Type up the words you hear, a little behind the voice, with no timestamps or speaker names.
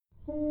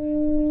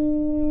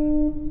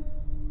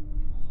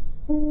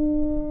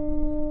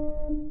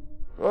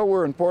Well,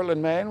 we're in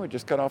Portland, Maine. We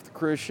just got off the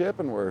cruise ship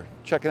and we're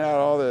checking out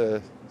all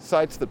the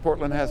sights that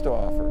Portland has to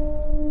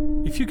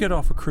offer. If you get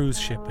off a cruise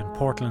ship in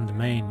Portland,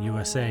 Maine,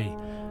 USA,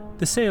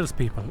 the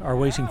salespeople are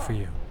waiting for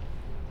you.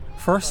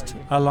 First,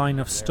 a line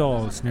of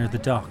stalls near the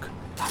dock.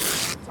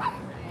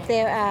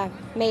 They're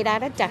made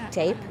out of duct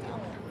tape.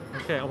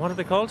 Okay, and what are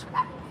they called?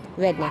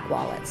 Redneck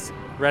wallets.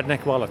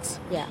 Redneck wallets.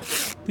 Yeah.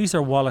 These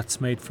are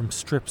wallets made from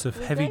strips of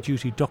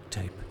heavy-duty duct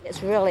tape.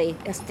 It's really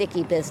a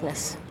sticky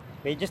business.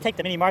 You just take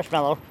the mini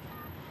marshmallow,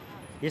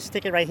 you just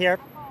stick it right here,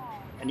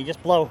 and you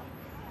just blow.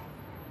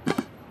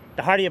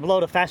 The harder you blow,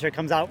 the faster it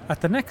comes out.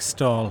 At the next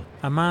stall,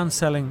 a man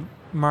selling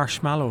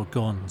marshmallow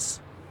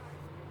guns.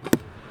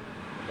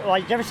 Well,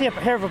 did you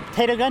ever hear of a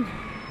potato gun?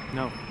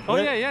 No. Oh,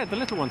 yeah, the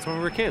little ones when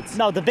we were kids.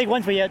 No, the big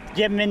ones where you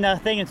jam them in the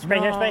thing and spray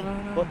hairspray.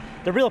 No. Well,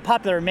 they're real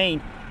popular in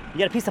Maine. You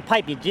get a piece of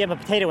pipe, you jam a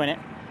potato in it,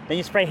 then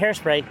you spray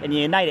hairspray and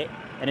you ignite it,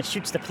 and it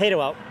shoots the potato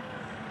out.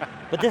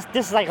 But this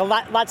is like a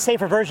lot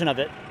safer version of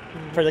it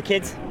for the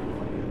kids.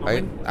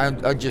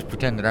 I just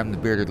pretend that I'm the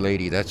bearded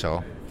lady, that's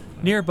all.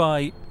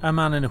 Nearby, a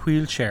man in a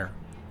wheelchair,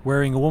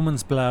 wearing a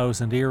woman's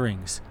blouse and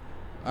earrings.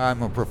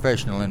 I'm a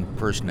professional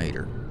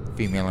impersonator,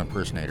 female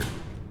impersonator.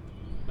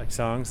 Like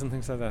songs and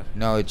things like that?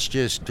 No, it's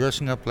just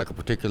dressing up like a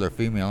particular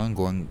female and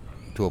going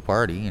to a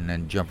party and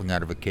then jumping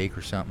out of a cake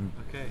or something.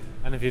 Okay.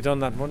 And have you done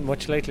that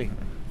much lately?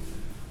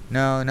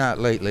 No, not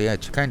lately.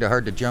 It's kind of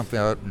hard to jump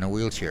out in a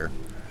wheelchair.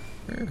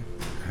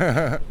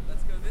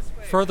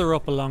 Further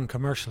up along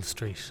Commercial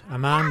Street, a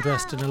man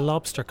dressed in a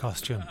lobster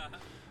costume.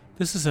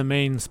 This is a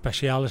Maine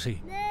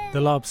speciality, the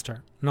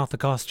lobster, not the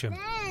costume.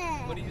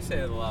 What do you say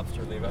to the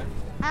lobster, Levi?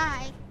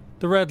 Hi.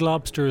 The red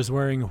lobster is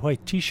wearing a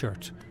white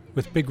t-shirt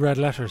with big red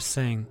letters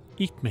saying,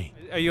 "Eat me."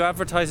 Are you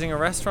advertising a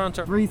restaurant?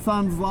 Or? Three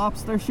Sons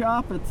Lobster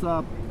Shop. It's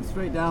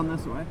straight down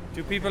this way.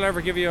 Do people ever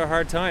give you a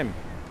hard time?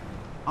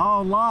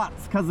 Oh,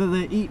 lots, because of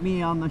the "Eat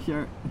Me" on the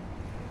shirt.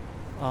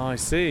 Oh, I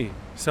see.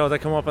 So they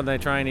come up and they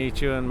try and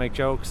eat you and make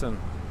jokes and...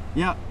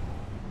 Yep.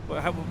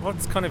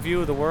 What kind of view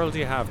of the world do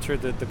you have through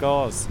the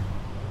gauze?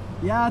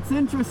 Yeah, it's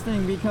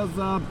interesting because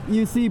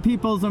you see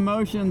people's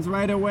emotions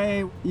right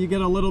away. You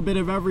get a little bit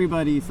of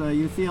everybody, so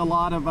you see a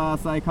lot of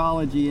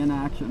psychology in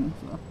action.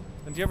 So.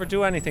 And do you ever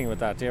do anything with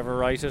that? Do you ever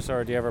write it,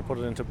 or do you ever put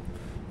it into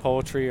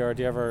poetry, or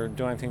do you ever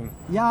do anything?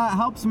 Yeah, it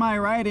helps my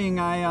writing.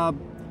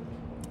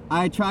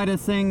 I try to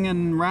sing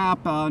and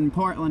rap in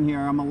Portland here.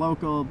 I'm a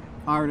local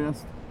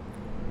artist.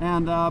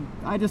 And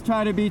I just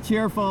try to be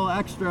cheerful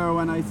extra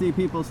when I see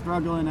people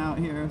struggling out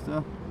here.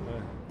 So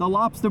the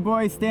Lobster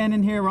Boy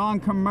standing here on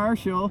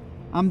commercial.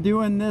 I'm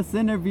doing this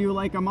interview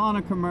like I'm on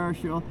a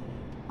commercial.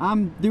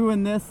 I'm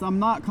doing this. I'm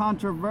not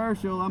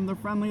controversial. I'm the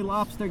friendly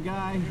lobster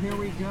guy. Here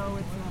we go.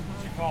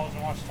 She calls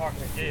and wants to talk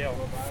to Gail.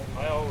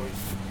 I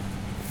always.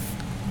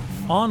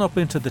 On up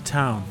into the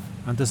town,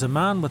 and there's a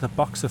man with a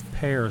box of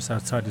pears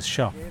outside his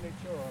shop.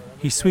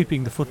 He's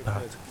sweeping the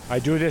footpath. I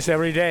do this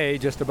every day,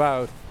 just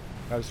about.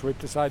 I sweep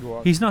the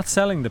sidewalk. He's not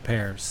selling the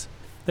pears.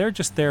 They're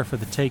just there for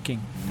the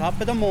taking.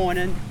 Top of the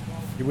morning.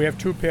 We have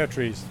 2 pear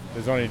trees.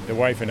 There's only the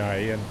wife and I,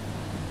 and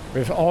we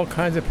have all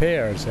kinds of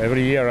pears.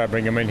 Every year I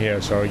bring them in here,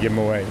 so I give them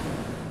away.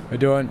 How you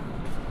doing?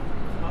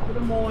 Top of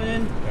the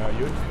morning. Yeah,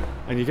 you?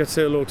 And you get to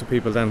say hello to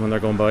people then when they're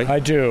going by? I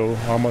do.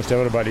 Almost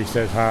everybody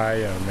says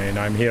hi. I mean,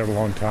 I'm here a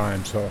long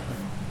time, so.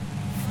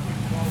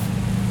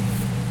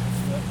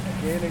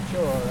 Daily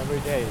chore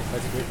every day.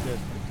 That's good.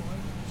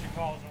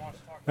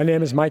 My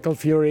name is Michael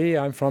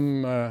Furey. I'm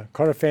from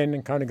Corofin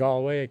in County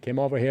Galway. I came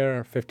over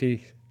here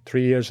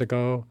 53 years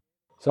ago.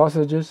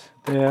 Sausages,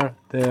 there.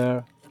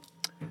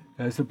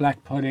 There's the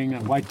black pudding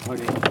and white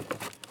pudding.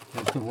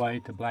 There's the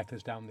white, the black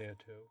is down there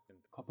too.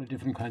 A couple of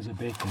different kinds of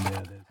bacon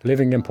there.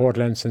 Living in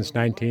Portland since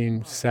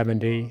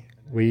 1970.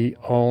 We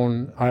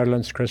own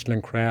Ireland's Crystal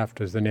and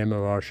Craft is the name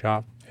of our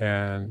shop,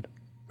 and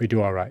we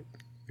do all right.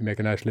 We make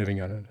a nice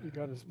living on it. We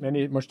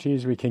got much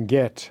cheese we can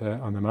get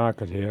on the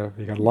market here.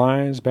 We got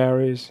Lions,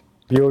 Barry's,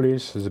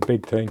 Bewley's is a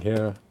big thing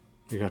here.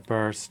 You got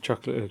bars,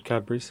 chocolate,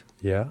 Cadbury's.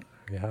 Yeah,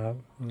 we have.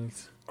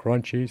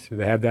 Crunchies.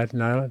 They have that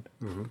in Ireland.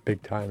 Mm-hmm.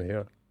 Big time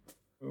here.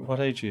 What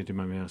age are you, do you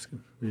mind me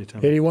asking?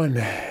 81.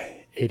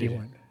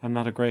 81. And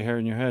not a grey hair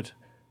in your head?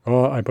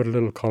 Oh, I put a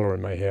little colour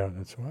in my hair,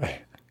 that's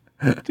why.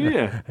 Do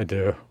you? I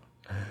do.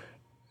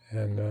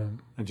 And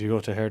do you go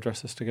to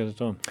hairdressers to get it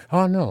done?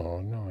 Oh,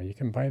 no. You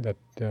can buy that,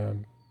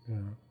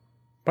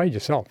 buy it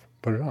yourself.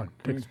 Put it on.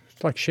 It's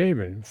like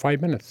shaving,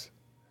 5 minutes.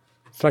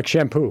 It's like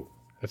shampoo.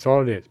 That's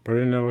all it is. Put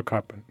it in a little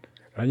cup and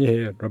on your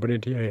hair, rub it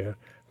into your hair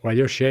while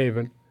you're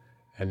shaving,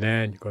 and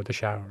then you go to the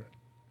shower.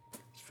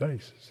 It's very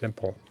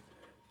simple.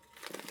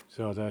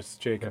 So that's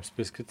Jacob's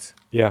biscuits.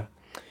 Yeah.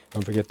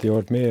 Don't forget the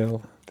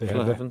oatmeal. They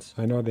have that.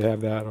 I know they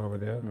have that over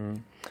there.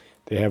 Mm.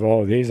 They have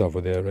all of these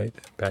over there, right?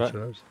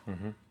 Bachelors.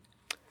 Mm-hmm.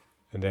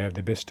 And they have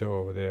the Bisto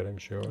over there, I'm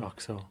sure.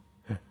 Oxo.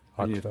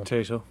 Oxo.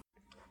 Tayto.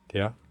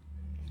 Yeah.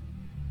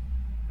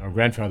 Our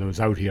grandfather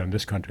was out here in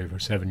this country for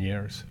 7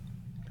 years.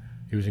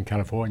 He was in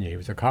California. He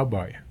was a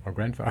cowboy, our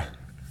grandfather.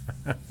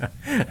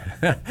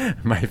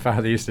 My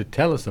father used to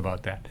tell us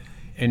about that.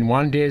 In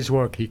one day's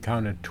work, he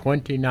counted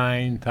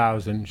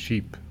 29,000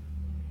 sheep.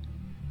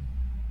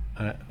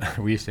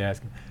 We used to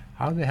ask him,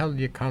 how the hell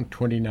do you count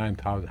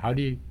 29,000? How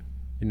do you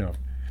know?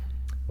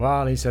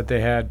 Well, he said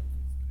they had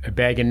a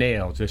bag of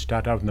nails. They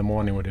start out in the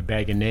morning with a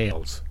bag of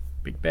nails,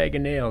 big bag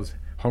of nails,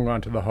 hung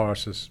onto the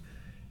horses.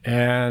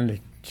 And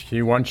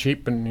he one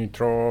sheep and he'd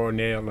throw a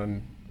nail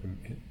in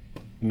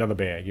another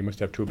bag. He must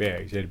have 2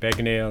 bags. He had a bag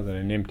of nails and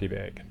an empty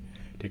bag.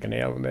 Take a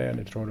nail from there and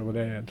he'd throw it over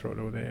there and throw it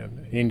over there.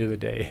 And end of the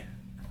day,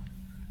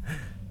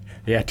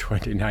 he had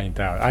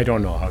 29,000. I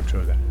don't know how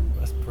true that is.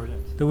 That's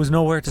brilliant. There was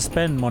nowhere to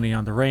spend money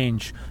on the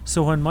range,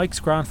 so when Mike's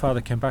grandfather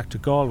came back to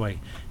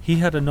Galway, he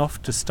had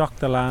enough to stock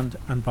the land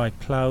and buy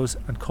ploughs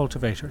and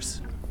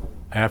cultivators.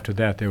 After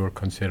that, they were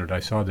considered,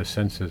 I saw the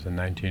census in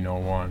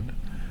 1901,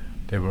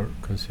 they were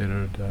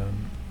considered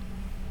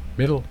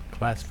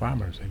middle-class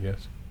farmers, I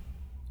guess.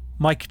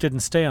 Mike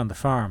didn't stay on the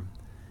farm.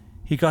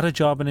 He got a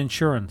job in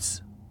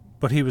insurance,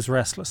 but he was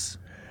restless.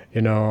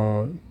 You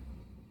know,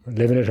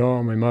 living at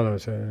home, my mother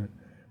would say,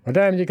 what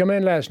time did you come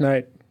in last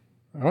night?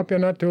 I hope you're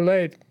not too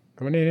late.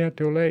 Coming in here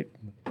too late.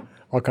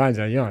 All kinds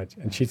of,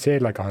 and she'd say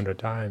it like 100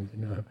 times,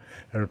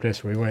 every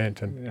place we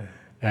went.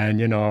 And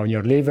you know, when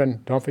you're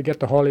leaving, don't forget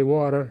the holy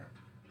water.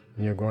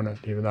 And you're going to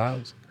leave the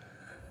house.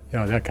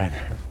 That kind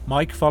of.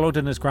 Mike followed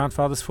in his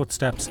grandfather's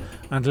footsteps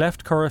and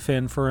left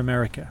Corofin for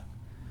America.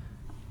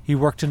 He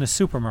worked in a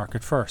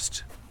supermarket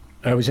first.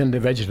 I was in the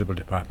vegetable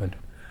department.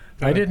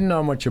 I didn't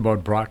know much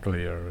about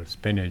broccoli or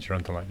spinach or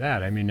anything like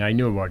that. I mean, I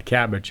knew about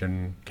cabbage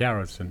and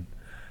carrots and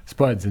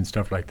spuds and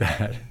stuff like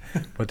that.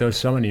 But there was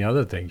so many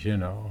other things,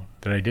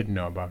 that I didn't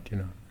know about,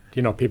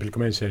 people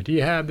come in and say, do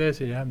you have this,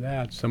 do you have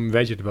that? Some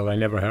vegetable I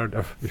never heard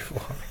of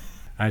before.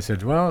 I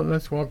said, well,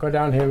 let's go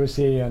down here and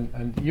see.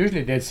 And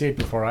usually they'd see it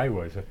before I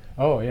would.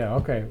 Oh, yeah,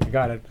 okay, we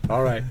got it.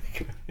 All right.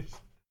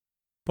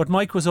 But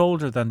Mike was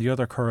older than the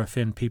other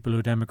Corofin people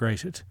who'd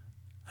emigrated.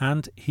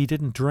 And he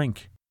didn't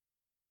drink.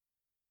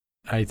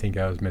 I think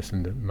I was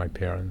missing my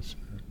parents.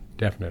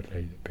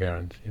 Definitely the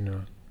parents,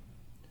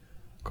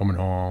 Coming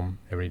home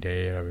every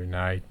day, every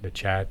night, the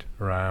chat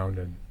around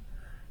and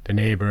the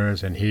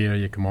neighbors. And here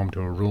you come home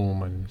to a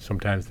room and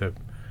sometimes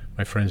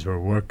my friends were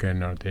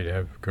working or they'd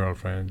have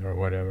girlfriends or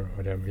whatever.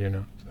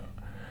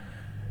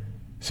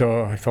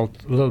 So I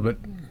felt a little bit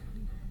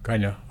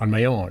kind of on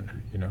my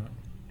own,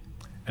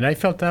 And I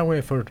felt that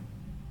way for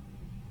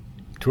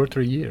 2 or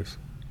 3 years.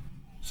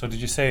 So did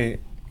you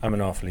say, I'm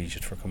an awful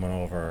idiot for coming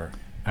over?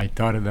 I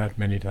thought of that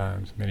many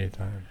times.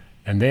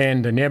 And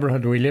then the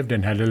neighborhood we lived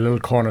in had a little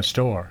corner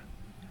store.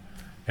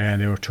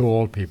 And there were 2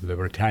 old people, they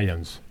were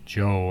Italians,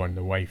 Joe and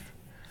the wife.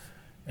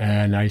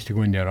 And I used to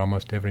go in there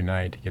almost every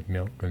night to get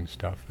milk and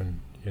stuff, and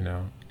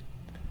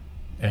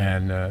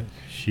And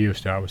she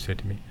used to always say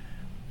to me,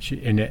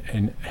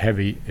 in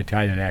heavy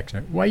Italian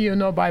accent, why you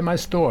not buy my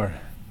store?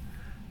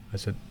 I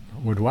said,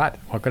 with what?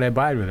 What could I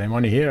buy with? I'm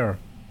only here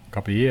a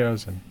couple of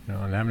years, and I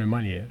don't have any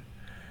money yet.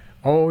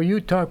 Oh,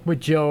 you talk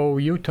with Joe.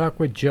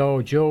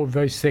 Joe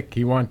very sick,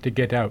 he want to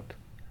get out.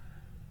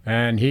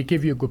 And he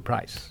give you a good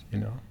price,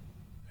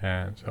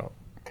 And so,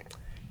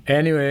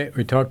 anyway,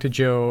 we talked to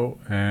Joe,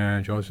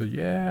 and Joe said,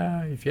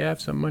 yeah, if you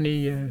have some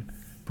money,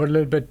 put a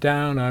little bit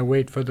down, I'll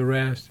wait for the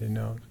rest,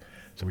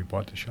 So we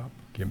bought the shop,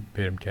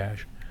 paid him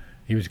cash.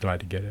 He was glad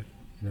to get it,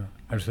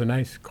 It was a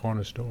nice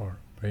corner store,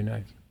 very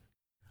nice.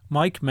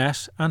 Mike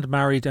met and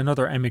married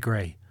another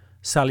emigre,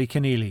 Sally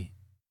Keneally.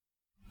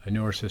 I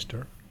knew her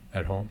sister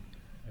at home,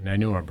 and I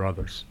knew her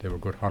brothers. They were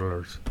good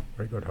hurdlers,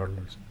 very good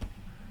hurdlers.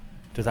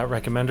 Did that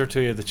recommend her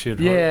to you that she had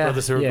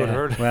brothers who were good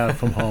hurdlers? Well,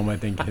 from home, I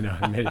think, it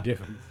made a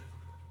difference.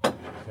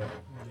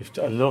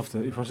 I loved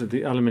it. Was it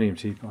the aluminium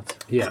teapots?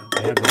 Yeah,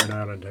 they have them in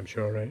Ireland, I'm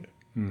sure, right?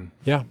 Mm.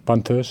 Yeah,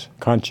 Bantus,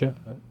 Concha,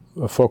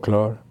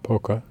 folklore,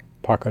 polka,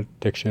 pocket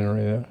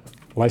dictionary there.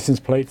 License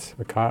plates,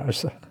 the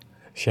cars,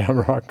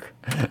 Shamrock,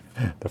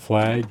 the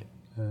flag.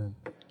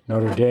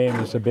 Notre Dame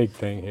is a big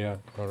thing here.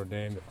 Notre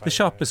Dame. The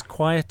shop is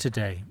quiet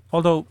today,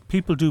 although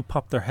people do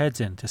pop their heads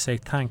in to say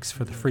thanks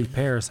for the free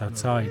pears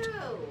outside.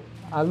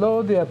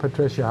 Hello there,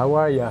 Patricia. How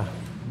are you?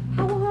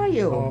 How are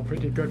you? Oh,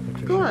 pretty good,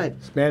 Patricia.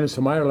 Good. This man is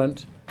from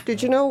Ireland.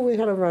 Did you know we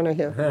had a runner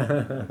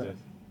here?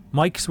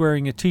 Mike's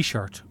wearing a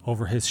T-shirt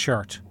over his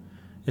shirt.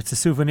 It's a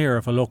souvenir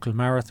of a local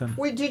marathon.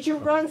 Wait, did you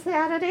run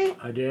Saturday?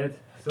 I did.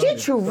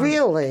 Did you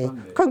really?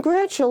 Sunday.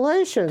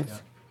 Congratulations. Yeah,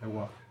 I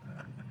walked.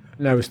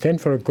 And I was thin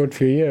for a good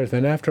few years,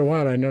 and after a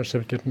while I noticed I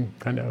was getting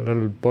kind of a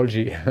little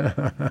bulgy.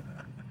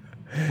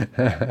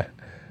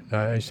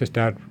 I used to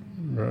start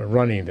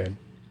running then.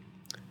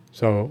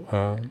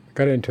 So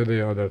got into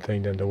the other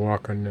thing then, the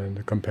walking and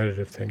the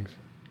competitive things.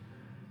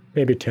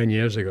 Maybe 10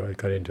 years ago I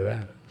got into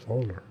that. I was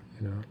older,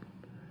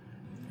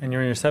 And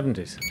you're in your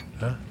 70s?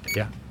 Huh?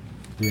 Yeah.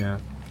 Yeah.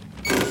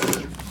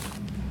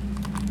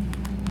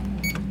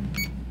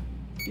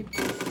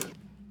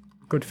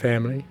 Good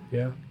family,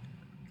 yeah.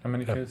 How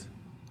many kids?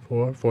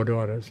 Four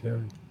daughters, yeah.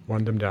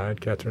 One of them died,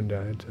 Catherine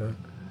died.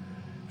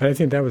 And I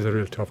think that was a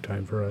real tough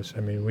time for us. I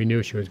mean, we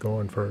knew she was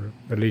going for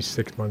at least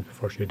 6 months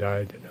before she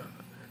died,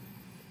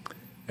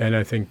 And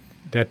I think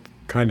that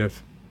kind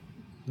of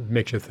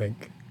makes you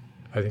think.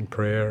 I think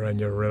prayer and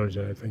your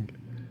religion, I think,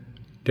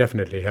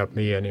 definitely helped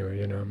me anyway,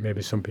 you know.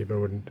 Maybe some people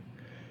wouldn't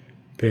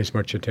pay as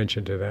much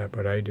attention to that,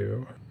 but I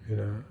do, you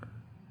know.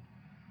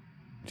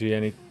 Do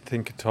you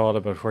think at all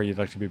about where you'd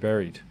like to be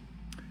buried?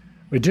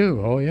 We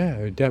do, oh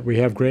yeah. We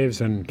have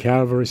graves in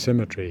Calvary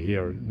Cemetery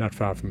here, not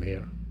far from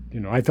here. You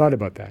know, I thought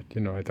about that,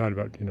 you know. I thought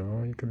about, you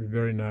know, you could be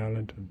buried in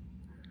Ireland and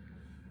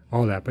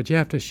all that. But you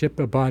have to ship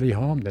a body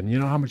home then. You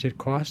know how much it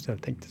costs? I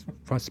think it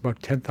costs about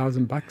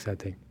 $10,000, I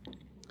think,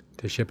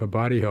 to ship a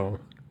body home.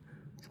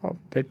 So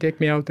they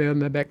take me out there in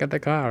the back of the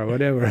car or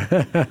whatever.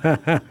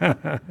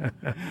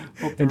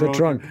 In the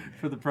trunk.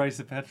 For the price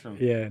of petrol.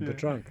 Yeah, in the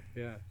trunk,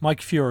 yeah.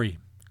 Mike Furey,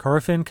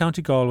 Corofin,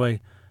 County Galway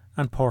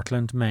and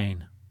Portland,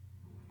 Maine.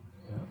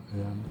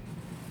 Yeah.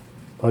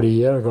 About a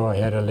year ago I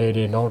had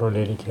an older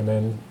lady came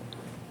in.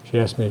 She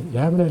asked me, you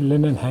have any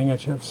linen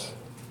handkerchiefs?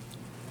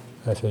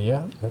 I said,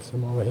 yeah, that's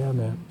them over here,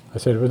 man. I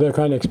said, well, they're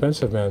kind of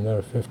expensive, man.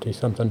 They're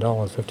 $50-something,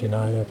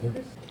 $59, I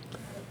think.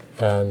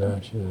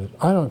 And she said,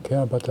 I don't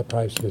care about the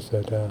price. She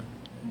said,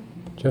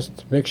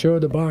 just make sure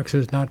the box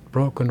is not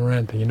broken or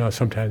anything. You know,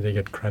 sometimes they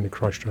get kind of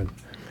crushed on.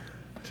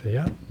 I said,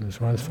 yeah,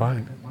 this one's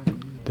fine.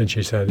 Then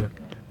she said,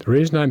 the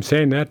reason I'm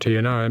saying that to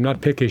you now, I'm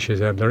not picky, she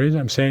said. The reason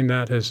I'm saying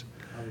that is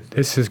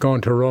this is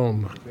going to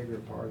Rome.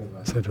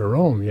 I said, to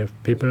Rome? You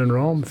have people in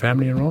Rome,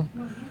 family in Rome?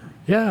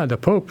 Yeah, the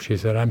Pope, she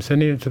said. I'm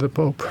sending it to the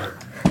Pope.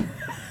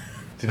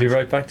 Did he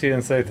write back to you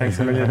and say thanks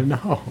a million?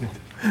 No.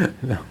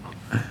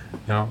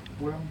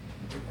 Well,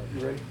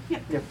 you ready?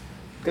 Yeah.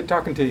 Good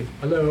talking to you.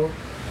 Hello.